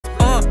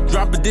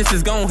drop it, this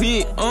is gon'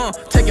 hit.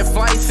 Taking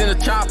flights in a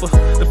chopper.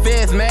 The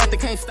feds mad, they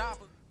can't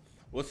stop us.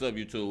 What's up,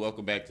 YouTube?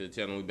 Welcome back to the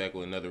channel. We back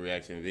with another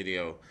reaction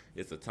video.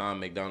 It's a Tom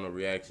MacDonald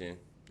reaction.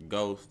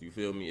 Ghost, you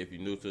feel me? If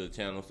you're new to the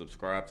channel,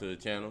 subscribe to the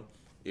channel.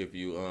 If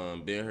you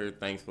been here,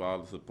 thanks for all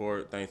the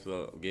support. Thanks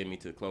for getting me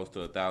to close to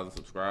 1,000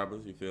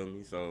 subscribers. You feel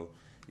me? So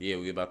yeah,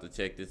 we about to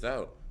check this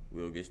out.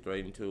 We'll get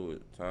straight into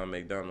it. Tom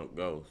MacDonald,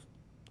 Ghost.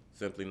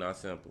 Simply not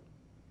simple.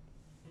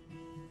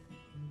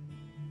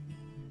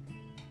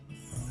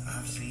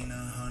 I've seen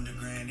 100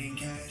 grand in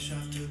cash.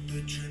 I've took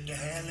the trip to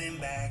hell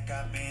and back.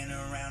 I've been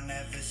around,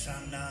 never saw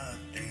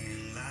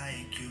nothing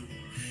like you.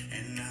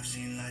 And I've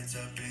seen lights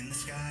up in the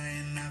sky,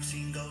 and I've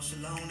seen ghosts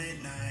alone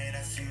at night.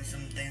 I've seen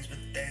some things, but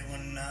they were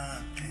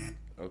nothing.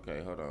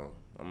 Okay, hold on.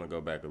 I'm gonna go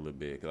back a little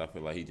bit because I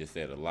feel like he just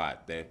said a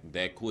lot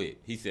that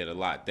quick. He said a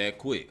lot that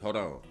quick. Hold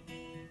on.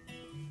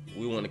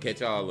 We want to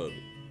catch all of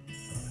it.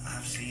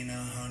 I've seen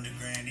 100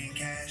 grand in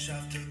cash.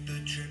 I've took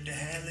the trip to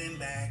hell and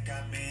back.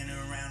 I've been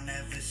around,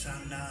 never saw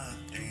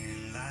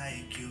nothing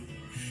like you.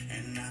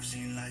 And I've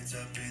seen lights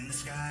up in the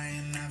sky,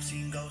 and I've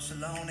seen ghosts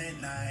alone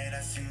at night.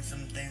 I've seen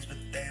some things, but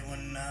they were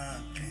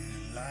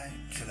nothing like.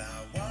 Till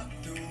I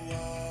walked through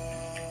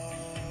walls.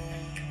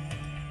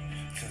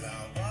 Till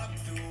I walked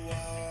through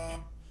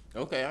walls.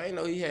 Okay, I didn't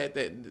know he had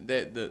the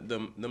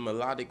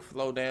melodic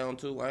flow down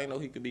too. I didn't know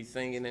he could be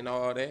singing and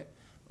all that.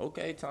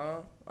 Okay,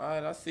 Tom. All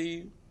right, I see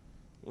you.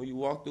 When you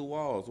walk through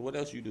walls, what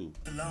else you do?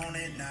 Alone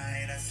at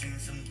night, I seen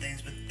some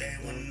things, but they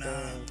were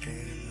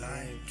nothing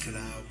like. Till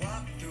I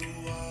walked through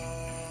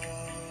walls.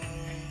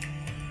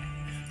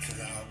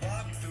 Till I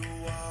walked through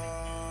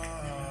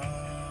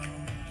walls.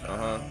 I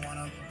don't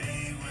wanna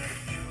be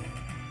with you,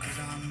 'cause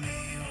I'm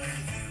me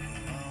with you.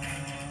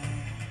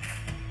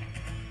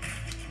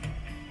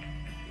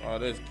 Oh,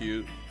 that's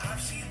cute.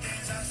 I've seen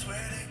things, I swear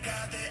to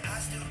God, that I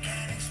still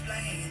can't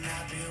explain.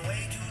 I've been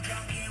way too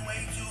drunk and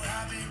way too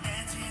high, been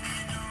dancing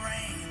in the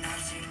rain.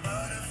 I've seen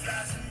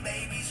butterflies and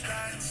babies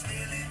crying,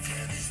 still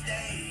until this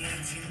day.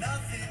 Ain't seen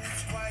nothing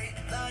that's quite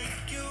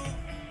like you.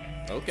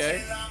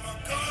 Okay. Till I'm a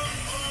ghost,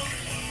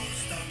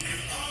 stuck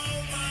in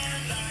all my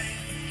life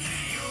to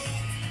you.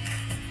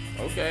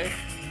 Okay.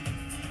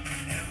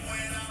 And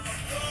when I'm a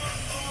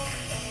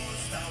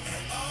ghost, I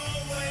will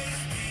always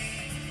be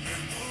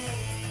with you.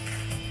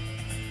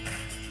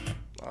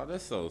 Oh,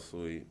 that's so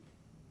sweet.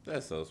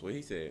 That's so sweet.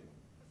 He said,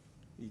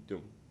 he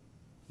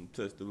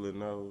touched the little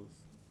nose.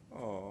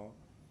 Oh,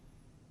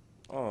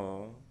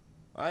 oh.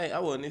 I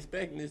wasn't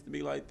expecting this to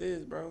be like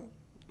this, bro.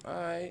 All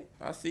right,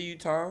 I see you,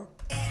 Tom.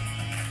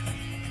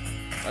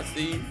 I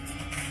see you.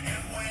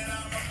 And when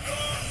I'm a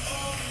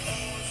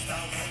ghost, I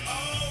will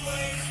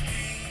always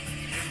be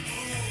with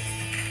you.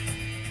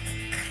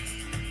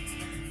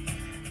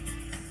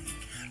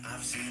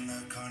 I've seen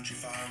the country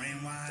far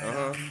and wide. I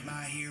meet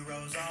my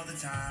heroes all the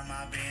time.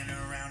 I've been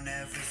around,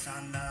 never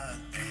saw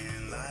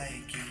nothing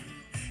like you.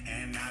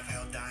 And I've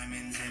held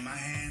diamonds in my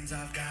hands.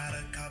 I've got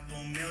a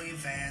couple million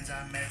fans.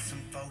 I met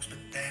some folks, but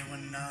they were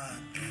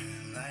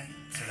nothing like.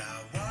 Till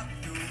I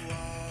walked through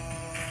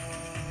walls.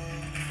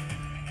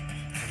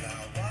 Till I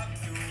walked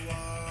through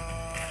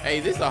walls. Hey,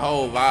 this a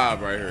whole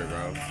vibe right here,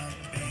 bro.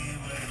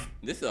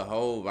 This a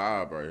whole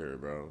vibe right here,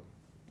 bro.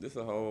 This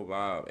a whole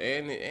vibe,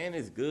 and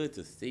it's good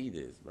to see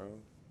this, bro.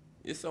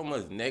 There's so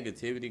much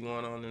negativity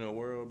going on in the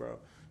world, bro.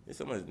 There's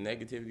so much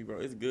negativity, bro.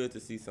 It's good to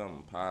see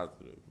something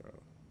positive, bro.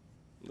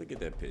 Look at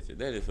that picture.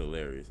 That is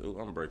hilarious. Ooh,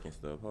 I'm breaking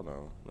stuff. Hold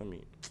on. Let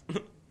me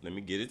let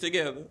me get it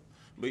together.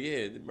 But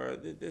yeah, bro,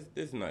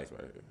 this nice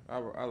right here. I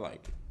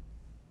like it.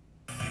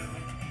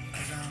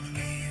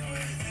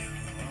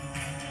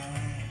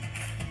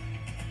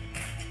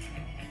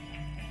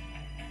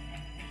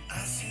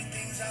 I've seen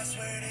things, I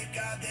swear to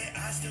God, that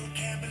I still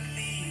can't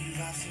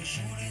believe. I've seen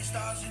shooting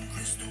stars and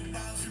crystal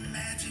balls and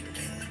magic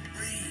in the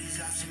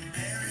breeze. I've seen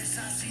Paris,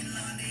 I've seen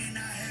London,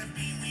 I have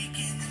been weak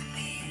in the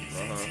knees.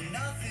 Ain't seen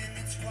nothing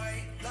that's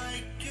quite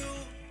like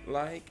you.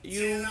 Like you.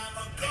 Till I'm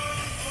a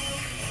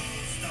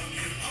ghost, I'll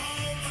give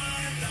all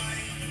my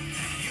life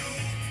to you.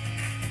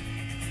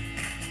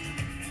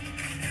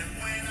 And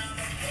when I'm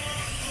a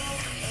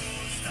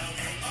ghost, I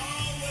will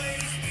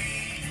always be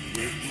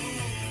with you.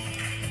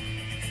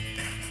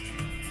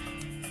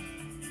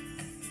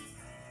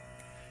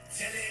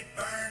 Till it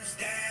burns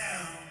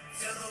down,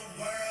 till the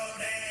world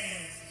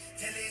ends,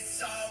 till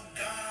it's all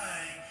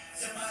gone,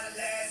 till my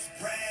last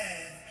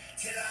breath,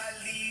 till I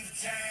leave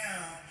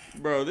town.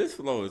 Bro, this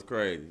flow is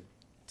crazy.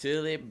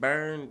 Till it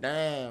burns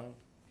down,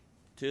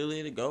 till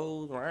it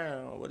goes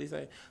round. What do you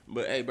say?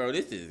 But hey, bro,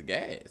 this is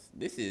gas.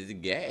 This is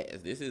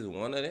gas. This is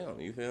one of them.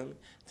 You feel me?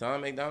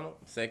 Tom MacDonald,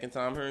 second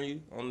time hearing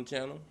you on the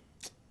channel.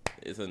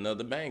 It's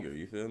another banger,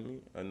 you feel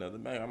me? Another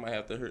banger. I might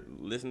have to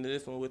listen to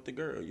this one with the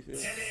girl, you feel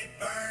me? Till it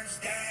burns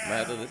down, I might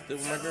have to listen to it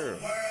with my girl. till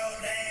the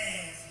world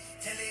ends,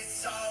 till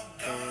it's all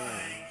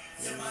gone,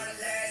 till my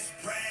last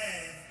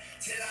breath,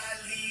 till I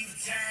leave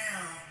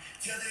town,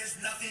 till there's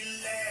nothing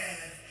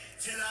left,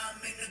 till I'm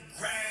in the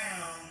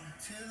ground,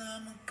 till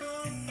I'm a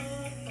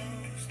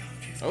ghost.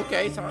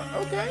 Okay, Tom.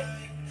 Okay.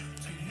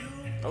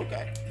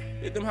 Okay.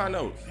 Hit them high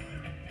notes.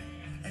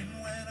 And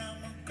when I'm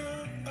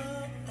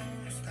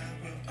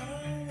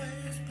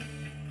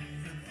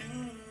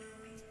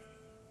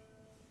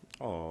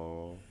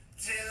Oh.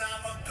 Till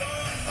I'm a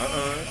ghost,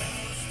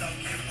 I'll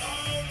give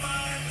all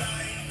my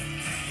life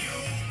to you.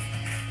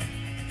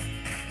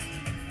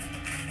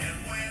 And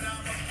when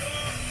I'm a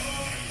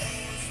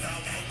ghost, I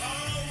will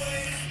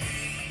always be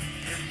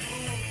your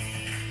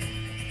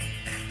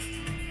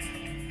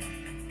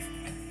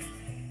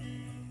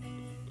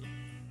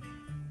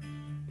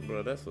boo. Bro,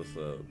 that's what's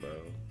up, bro.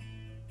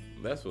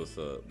 That's what's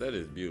up. That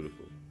is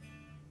beautiful.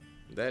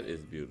 That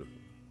is beautiful.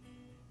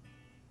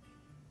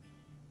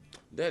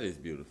 That is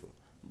beautiful.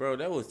 Bro,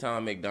 that was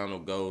Tom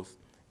MacDonald Ghost.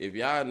 If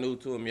y'all new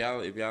to him,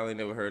 if y'all ain't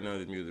never heard none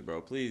of his music,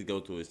 bro, please go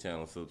to his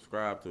channel,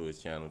 subscribe to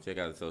his channel, check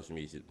out the social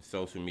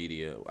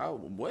media.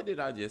 What did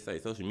I just say?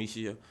 Social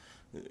media?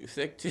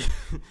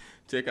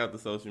 Check out the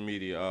social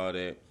media, all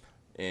that.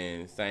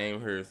 And same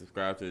here,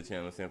 subscribe to the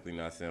channel, Simply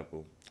Not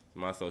Simple.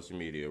 My social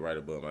media right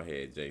above my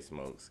head, J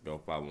Smokes. Go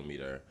follow me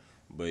there.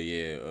 But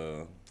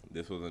yeah,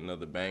 this was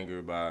another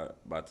banger by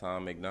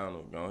Tom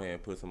MacDonald. Go ahead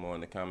and put some more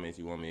in the comments.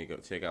 You want me to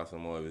go check out some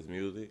more of his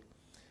music.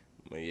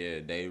 But yeah,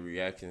 daily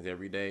reactions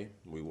every day.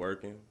 We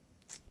working.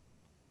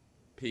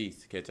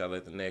 Peace. Catch y'all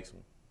at the next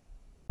one.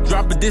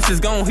 Drop a diss is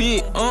gon'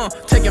 hit,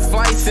 taking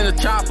flights in a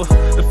chopper.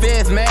 The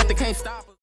feds mad, they can't stop us.